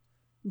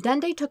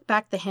Dende took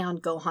back the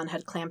hand Gohan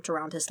had clamped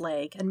around his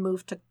leg and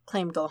moved to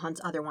claim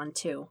Gohan's other one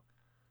too.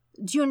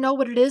 Do you know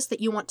what it is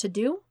that you want to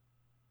do?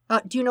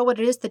 Do you know what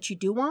it is that you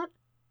do want?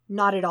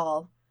 Not at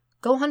all.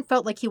 Gohan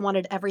felt like he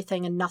wanted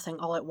everything and nothing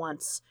all at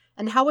once,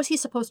 and how was he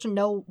supposed to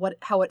know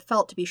how it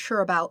felt to be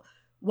sure about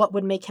what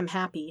would make him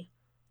happy?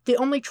 The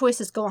only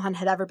choices Gohan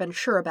had ever been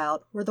sure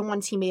about were the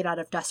ones he made out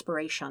of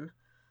desperation,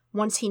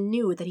 ones he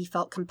knew that he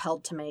felt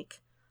compelled to make,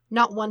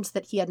 not ones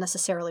that he had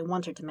necessarily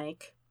wanted to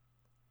make.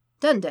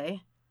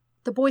 Dende,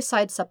 the boy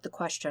sidestepped the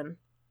question.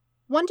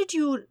 When did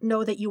you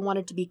know that you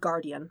wanted to be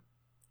guardian?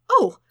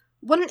 Oh,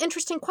 what an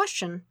interesting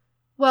question.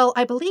 Well,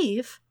 I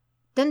believe...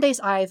 Dende's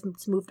eyes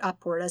moved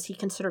upward as he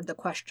considered the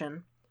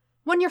question.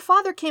 When your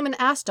father came and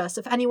asked us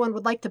if anyone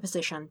would like the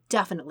position,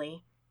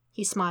 definitely.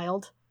 He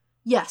smiled.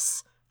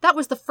 Yes, that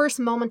was the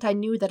first moment I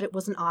knew that it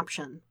was an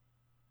option.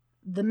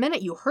 The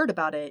minute you heard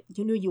about it,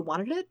 you knew you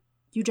wanted it?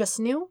 You just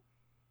knew?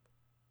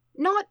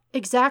 Not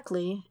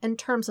exactly, in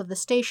terms of the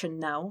station,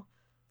 no,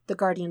 the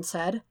guardian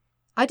said.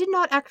 I did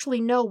not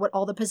actually know what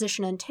all the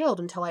position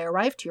entailed until I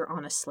arrived here,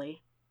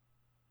 honestly.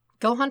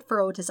 Gohan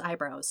furrowed his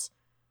eyebrows.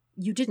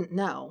 You didn't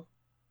know.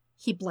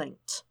 He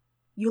blinked.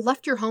 You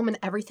left your home and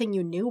everything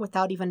you knew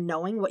without even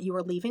knowing what you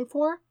were leaving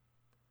for?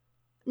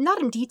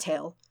 Not in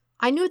detail.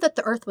 I knew that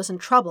the Earth was in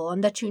trouble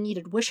and that you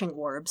needed wishing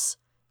orbs,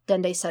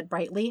 Dende said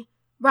brightly.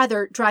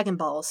 Rather, Dragon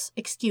Balls,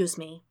 excuse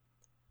me.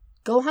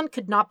 Gohan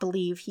could not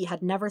believe he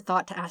had never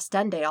thought to ask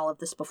Dende all of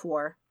this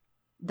before.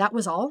 That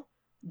was all?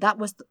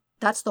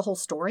 That's the whole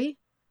story?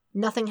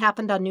 Nothing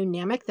happened on New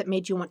Namek that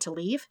made you want to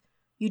leave?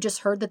 You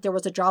just heard that there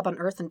was a job on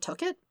Earth and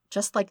took it?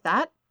 Just like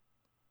that?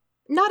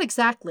 Not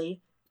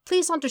exactly.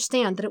 Please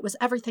understand that it was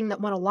everything that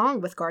went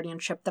along with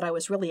guardianship that I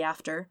was really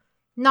after,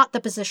 not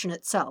the position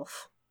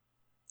itself.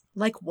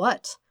 Like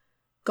what?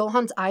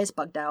 Gohan's eyes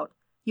bugged out.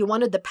 You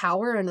wanted the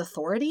power and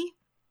authority?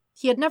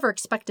 He had never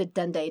expected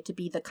Dende to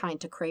be the kind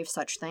to crave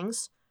such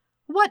things.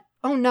 What?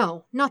 Oh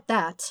no, not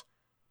that.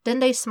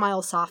 Dende's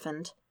smile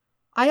softened.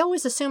 I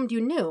always assumed you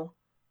knew.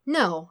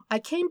 No, I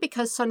came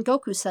because Son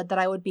Goku said that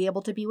I would be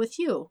able to be with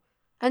you.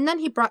 And then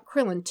he brought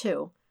Krillin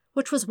too,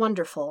 which was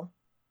wonderful.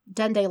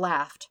 Dende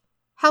laughed.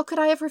 How could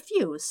I have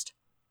refused?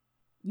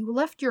 You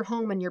left your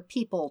home and your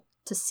people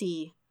to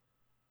see.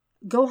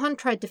 Gohan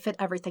tried to fit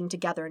everything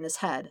together in his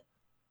head.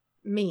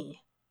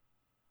 Me.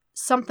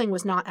 Something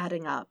was not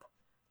adding up.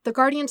 The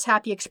Guardian's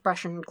happy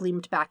expression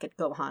gleamed back at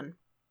Gohan.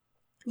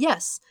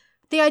 Yes,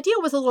 the idea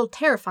was a little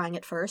terrifying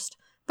at first,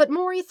 but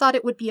Mori thought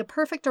it would be a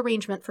perfect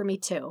arrangement for me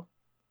too.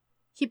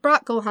 He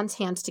brought Gohan's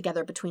hands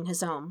together between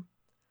his own.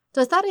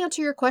 Does that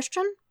answer your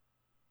question?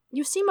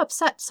 You seem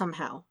upset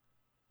somehow.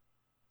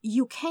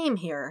 You came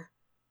here.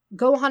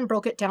 Gohan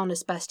broke it down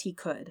as best he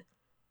could,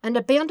 and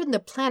abandoned the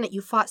planet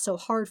you fought so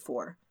hard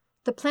for,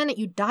 the planet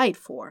you died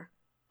for,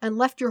 and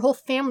left your whole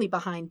family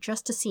behind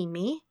just to see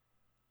me?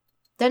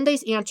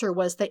 Dende's answer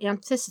was the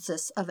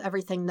antithesis of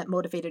everything that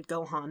motivated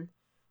Gohan.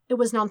 It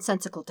was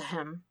nonsensical to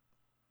him.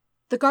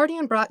 The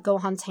Guardian brought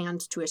Gohan's hand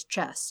to his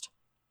chest.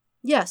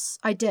 Yes,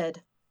 I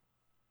did.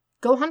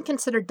 Gohan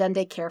considered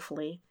Dende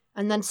carefully,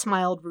 and then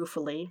smiled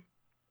ruefully.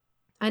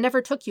 I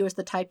never took you as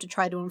the type to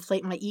try to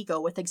inflate my ego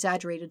with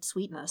exaggerated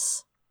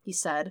sweetness, he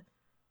said.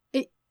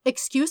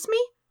 Excuse me?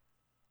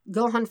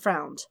 Gohan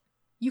frowned.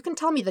 You can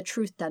tell me the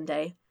truth,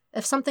 Dende.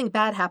 If something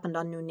bad happened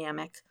on New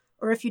Namek,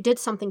 or if you did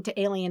something to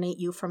alienate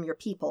you from your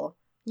people,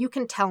 you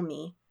can tell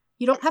me.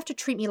 You don't have to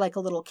treat me like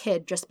a little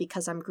kid just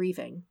because I'm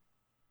grieving.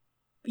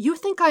 You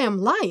think I am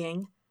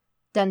lying?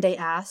 Dende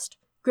asked,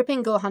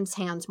 gripping Gohan's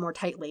hands more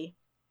tightly.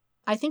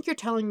 I think you're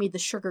telling me the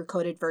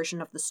sugar-coated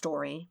version of the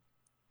story.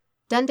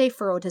 Dende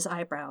furrowed his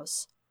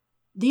eyebrows.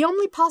 The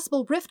only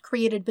possible rift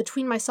created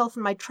between myself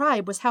and my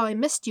tribe was how I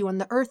missed you and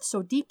the Earth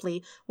so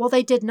deeply while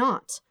they did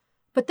not.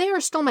 But they are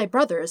still my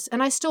brothers,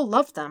 and I still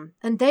love them,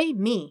 and they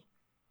me.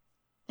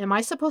 Am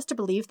I supposed to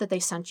believe that they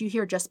sent you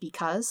here just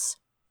because?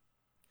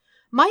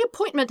 My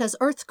appointment as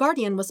Earth's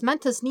guardian was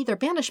meant as neither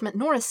banishment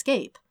nor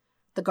escape,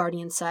 the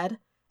Guardian said,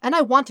 and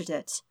I wanted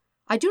it.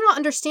 I do not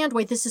understand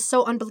why this is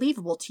so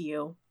unbelievable to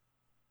you.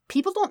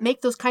 People don't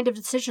make those kind of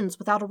decisions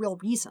without a real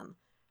reason,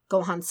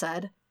 Gohan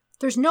said.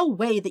 There's no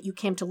way that you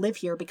came to live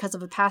here because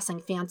of a passing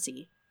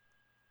fancy.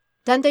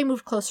 Dende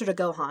moved closer to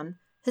Gohan,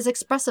 his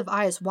expressive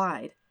eyes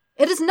wide.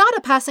 It is not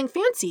a passing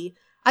fancy.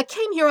 I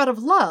came here out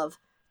of love.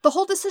 The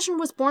whole decision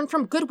was born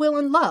from goodwill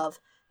and love,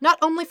 not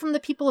only from the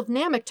people of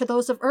Namek to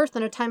those of Earth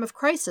in a time of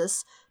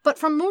crisis, but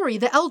from Mori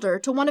the Elder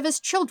to one of his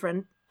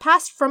children,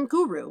 passed from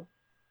Guru.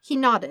 He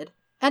nodded.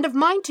 And of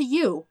mine to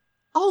you.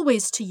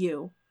 Always to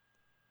you.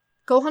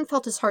 Gohan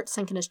felt his heart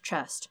sink in his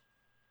chest.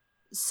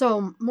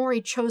 So,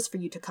 Mori chose for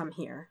you to come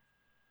here.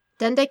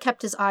 Dende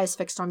kept his eyes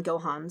fixed on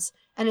Gohan's,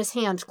 and his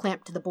hand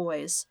clamped to the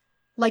boy's.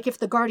 Like if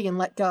the Guardian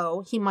let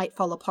go, he might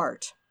fall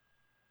apart.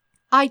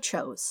 I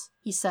chose,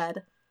 he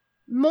said.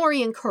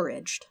 Mori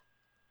encouraged.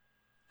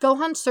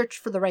 Gohan searched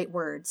for the right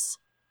words.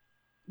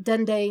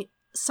 Dende,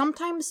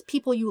 sometimes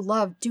people you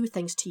love do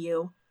things to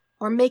you,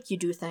 or make you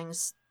do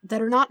things,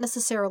 that are not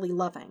necessarily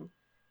loving,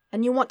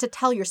 and you want to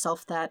tell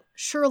yourself that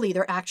surely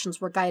their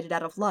actions were guided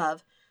out of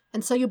love,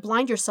 and so you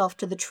blind yourself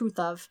to the truth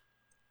of...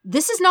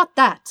 This is not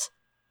that,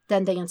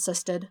 Dende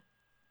insisted.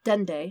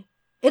 Dende,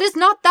 it is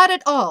not that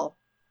at all.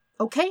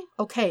 Okay.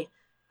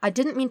 I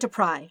didn't mean to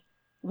pry.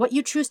 What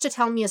you choose to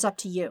tell me is up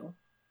to you.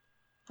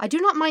 I do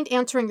not mind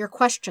answering your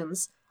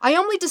questions. I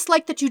only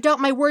dislike that you doubt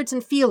my words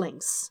and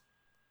feelings.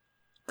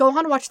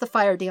 Gohan watched the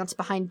fire dance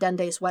behind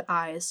Dende's wet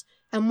eyes,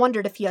 and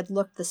wondered if he had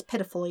looked this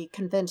pitifully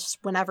convinced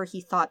whenever he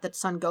thought that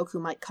Son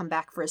Goku might come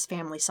back for his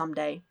family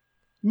someday.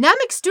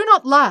 Nameks do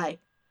not lie,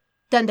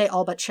 Dende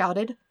all but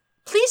shouted.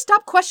 Please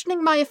stop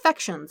questioning my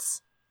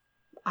affections.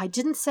 I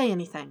didn't say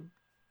anything,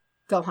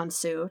 Gohan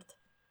soothed.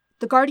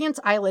 The Guardian's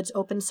eyelids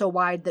opened so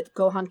wide that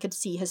Gohan could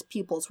see his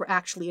pupils were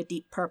actually a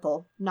deep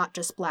purple, not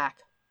just black.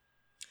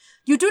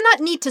 You do not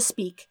need to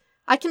speak.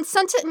 I can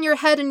sense it in your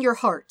head and your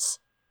heart.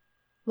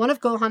 One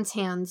of Gohan's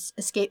hands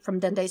escaped from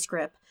Dende's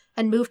grip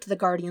and moved to the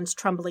Guardian's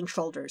trembling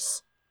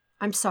shoulders.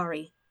 I'm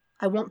sorry.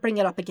 I won't bring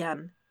it up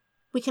again.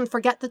 We can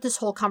forget that this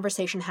whole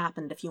conversation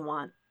happened if you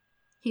want.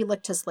 He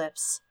licked his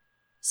lips.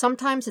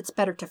 Sometimes it's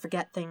better to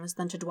forget things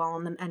than to dwell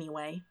on them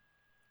anyway.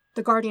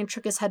 The Guardian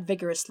shook his head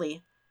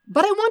vigorously.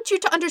 But I want you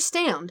to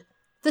understand.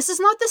 This is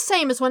not the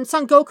same as when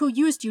Son Goku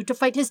used you to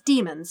fight his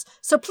demons,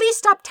 so please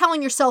stop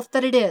telling yourself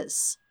that it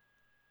is.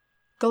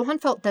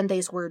 Gohan felt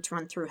Dende's words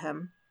run through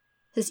him.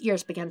 His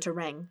ears began to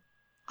ring.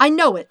 I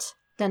know it,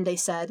 Dende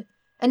said,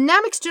 and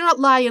Nameks do not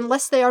lie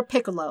unless they are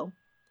Piccolo.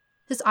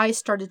 His eyes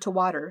started to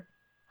water.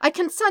 I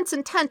can sense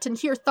intent and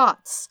hear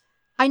thoughts.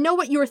 I know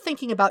what you were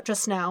thinking about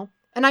just now,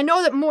 and I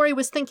know that Mori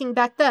was thinking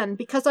back then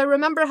because I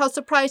remember how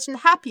surprised and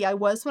happy I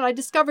was when I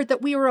discovered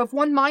that we were of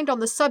one mind on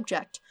the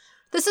subject.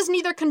 This is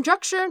neither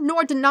conjecture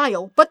nor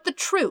denial, but the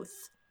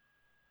truth.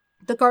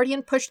 The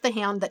Guardian pushed the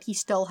hand that he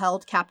still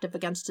held captive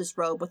against his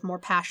robe with more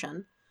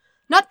passion.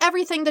 Not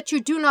everything that you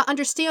do not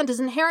understand is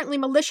inherently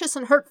malicious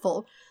and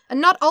hurtful,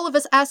 and not all of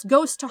us ask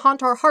ghosts to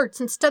haunt our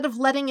hearts instead of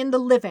letting in the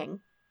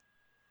living.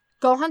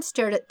 Gohan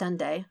stared at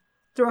Dende.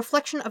 The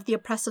reflection of the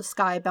oppressive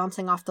sky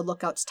bouncing off the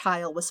lookout's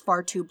tile was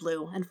far too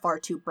blue and far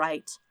too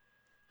bright.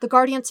 The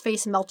Guardian's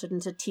face melted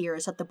into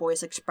tears at the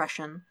boy's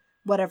expression,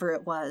 whatever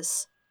it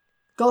was.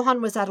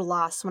 Gohan was at a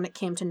loss when it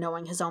came to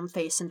knowing his own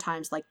face in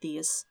times like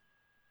these.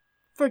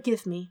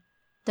 Forgive me,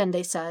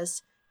 Dende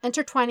says,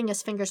 intertwining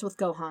his fingers with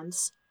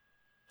Gohan's.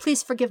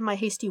 Please forgive my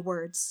hasty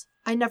words.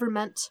 I never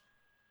meant...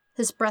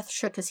 His breath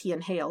shook as he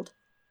inhaled.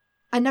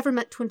 I never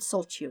meant to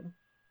insult you.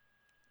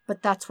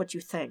 But that's what you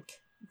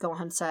think,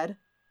 Gohan said.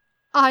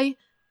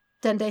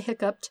 Dende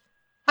hiccuped.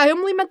 I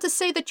only meant to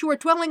say that you are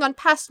dwelling on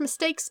past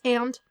mistakes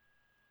and...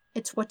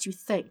 It's what you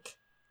think,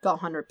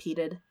 Gohan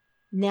repeated.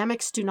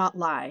 Nameks do not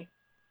lie.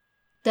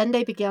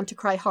 Dende began to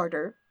cry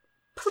harder.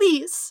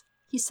 Please,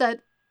 he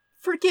said.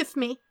 Forgive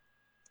me.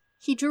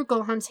 He drew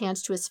Gohan's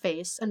hands to his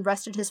face and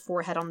rested his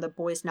forehead on the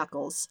boy's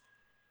knuckles.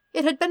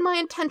 It had been my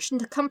intention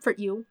to comfort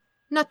you,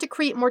 not to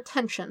create more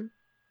tension.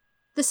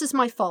 This is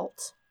my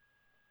fault.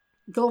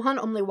 Gohan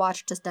only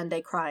watched as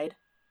Dende cried.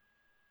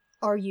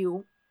 Are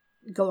you,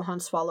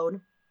 Gohan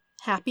swallowed,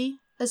 happy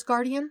as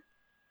Guardian?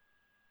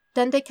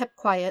 Dende kept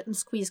quiet and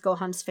squeezed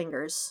Gohan's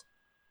fingers.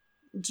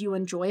 Do you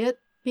enjoy it,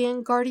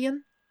 being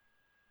Guardian?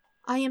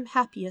 I am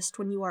happiest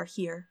when you are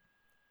here,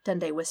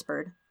 Dende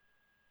whispered.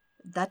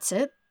 That's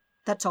it?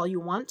 That's all you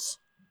want?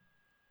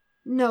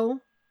 No.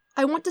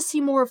 I want to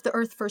see more of the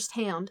Earth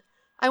firsthand.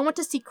 I want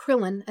to see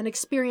Krillin and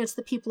experience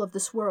the people of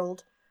this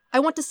world. I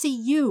want to see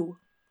you.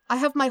 I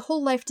have my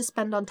whole life to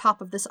spend on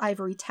top of this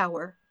ivory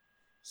tower.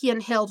 He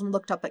inhaled and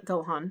looked up at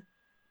Gohan.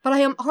 But I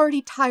am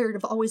already tired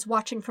of always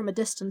watching from a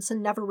distance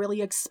and never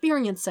really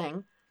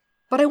experiencing.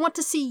 But I want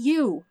to see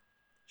you.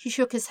 He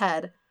shook his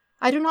head.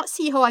 I do not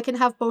see how I can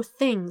have both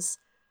things.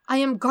 I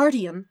am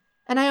Guardian,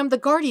 and I am the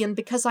Guardian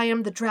because I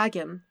am the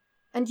dragon.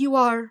 And you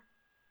are...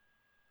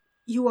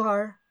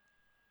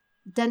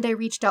 Dende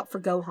reached out for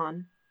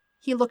Gohan.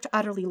 He looked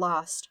utterly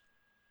lost.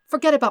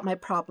 Forget about my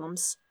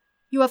problems.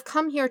 You have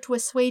come here to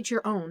assuage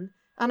your own,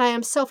 and I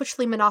am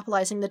selfishly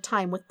monopolizing the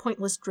time with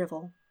pointless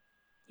drivel.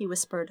 He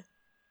whispered.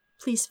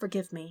 Please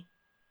forgive me.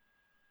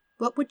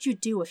 What would you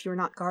do if you're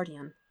not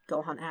Guardian?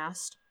 Gohan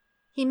asked.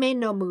 He made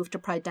no move to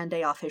pry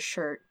Dende off his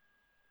shirt.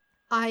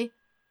 I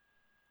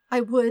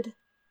would...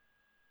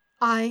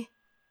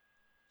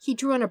 He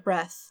drew in a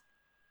breath.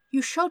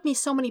 You showed me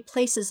so many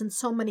places and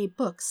so many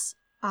books.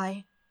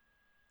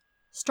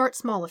 Start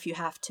small if you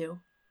have to.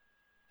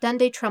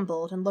 Dende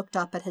trembled and looked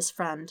up at his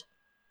friend.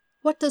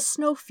 What does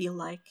snow feel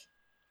like?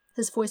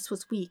 His voice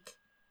was weak.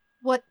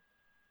 What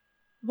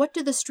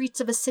do the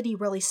streets of a city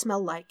really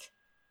smell like?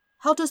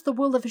 How does the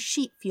wool of a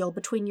sheep feel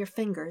between your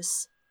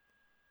fingers?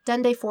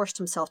 Dende forced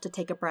himself to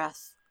take a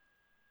breath.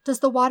 Does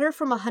the water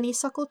from a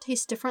honeysuckle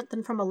taste different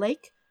than from a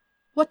lake?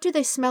 What do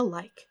they smell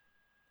like?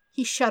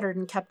 He shuddered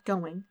and kept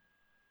going.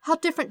 How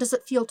different does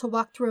it feel to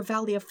walk through a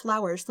valley of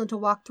flowers than to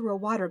walk through a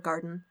water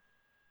garden?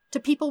 Do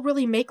people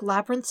really make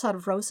labyrinths out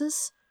of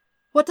roses?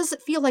 What does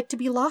it feel like to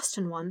be lost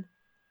in one?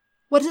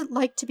 What is it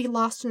like to be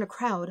lost in a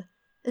crowd?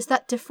 Is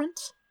that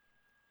different?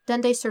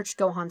 Dende searched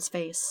Gohan's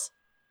face.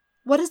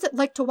 What is it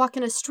like to walk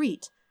in a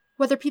street?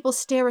 Whether people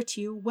stare at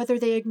you, whether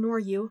they ignore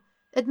you,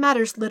 it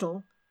matters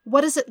little.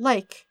 What is it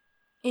like?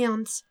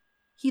 And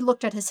he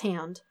looked at his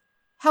hand.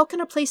 How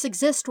can a place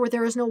exist where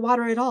there is no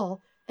water at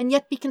all, and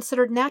yet be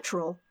considered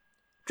natural?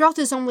 Drought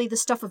is only the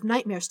stuff of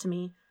nightmares to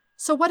me.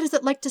 So what is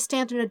it like to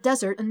stand in a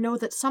desert and know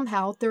that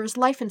somehow there is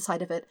life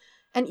inside of it,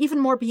 and even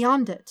more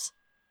beyond it?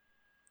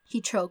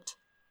 He choked.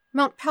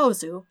 Mount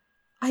Paozu.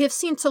 I have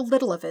seen so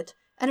little of it,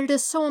 and it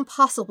is so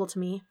impossible to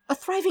me. A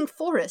thriving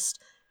forest!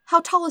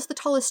 How tall is the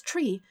tallest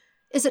tree?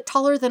 Is it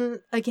taller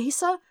than a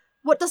geisha?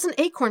 What does an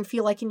acorn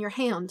feel like in your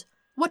hand?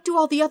 What do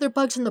all the other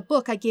bugs in the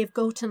book I gave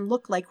Goten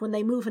look like when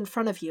they move in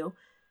front of you?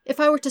 If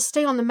I were to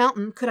stay on the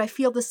mountain, could I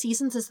feel the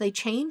seasons as they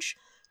change?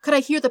 Could I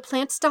hear the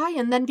plants die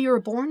and then be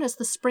reborn as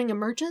the spring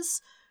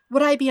emerges?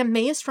 Would I be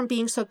amazed from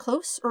being so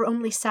close, or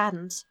only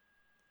saddened?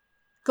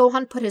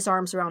 Gohan put his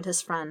arms around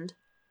his friend.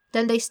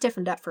 Dende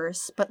stiffened at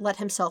first, but let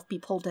himself be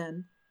pulled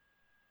in.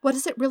 What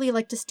is it really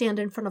like to stand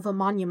in front of a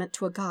monument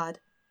to a god?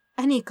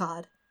 Any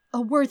god,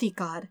 a worthy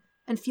god,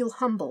 and feel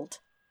humbled?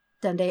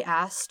 Dende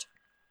asked.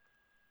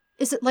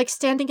 Is it like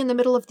standing in the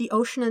middle of the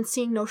ocean and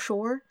seeing no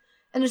shore?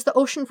 And is the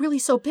ocean really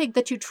so big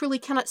that you truly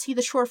cannot see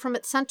the shore from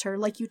its center,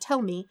 like you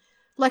tell me,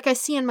 like I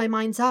see in my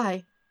mind's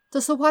eye?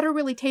 Does the water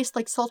really taste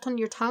like salt on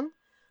your tongue?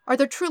 Are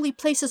there truly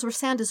places where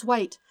sand is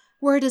white,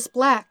 where it is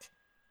black?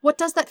 What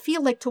does that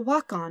feel like to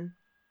walk on?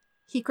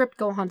 He gripped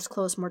Gohan's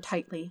clothes more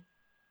tightly.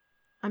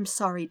 I'm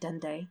sorry,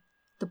 Dende,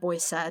 the boy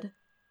said.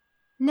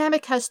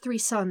 Namek has 3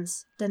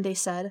 suns, Dende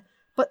said,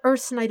 but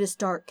Earth's night is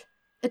dark.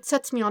 It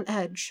sets me on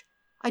edge.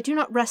 I do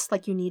not rest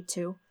like you need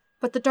to,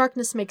 but the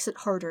darkness makes it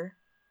harder.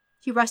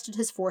 He rested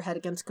his forehead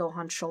against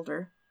Gohan's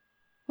shoulder.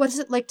 What is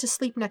it like to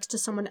sleep next to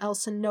someone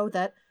else and know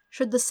that,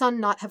 should the sun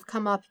not have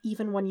come up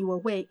even when you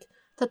awake,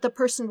 that the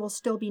person will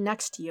still be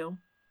next to you?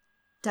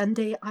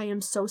 Dende, I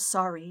am so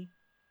sorry.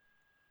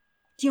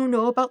 Do you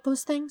know about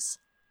those things?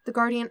 The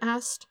Guardian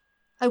asked.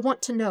 I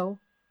want to know.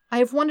 I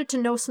have wanted to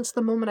know since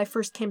the moment I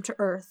first came to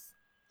Earth.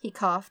 He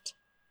coughed.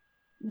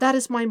 That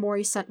is why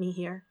Mori sent me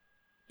here.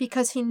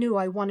 Because he knew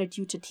I wanted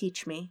you to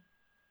teach me.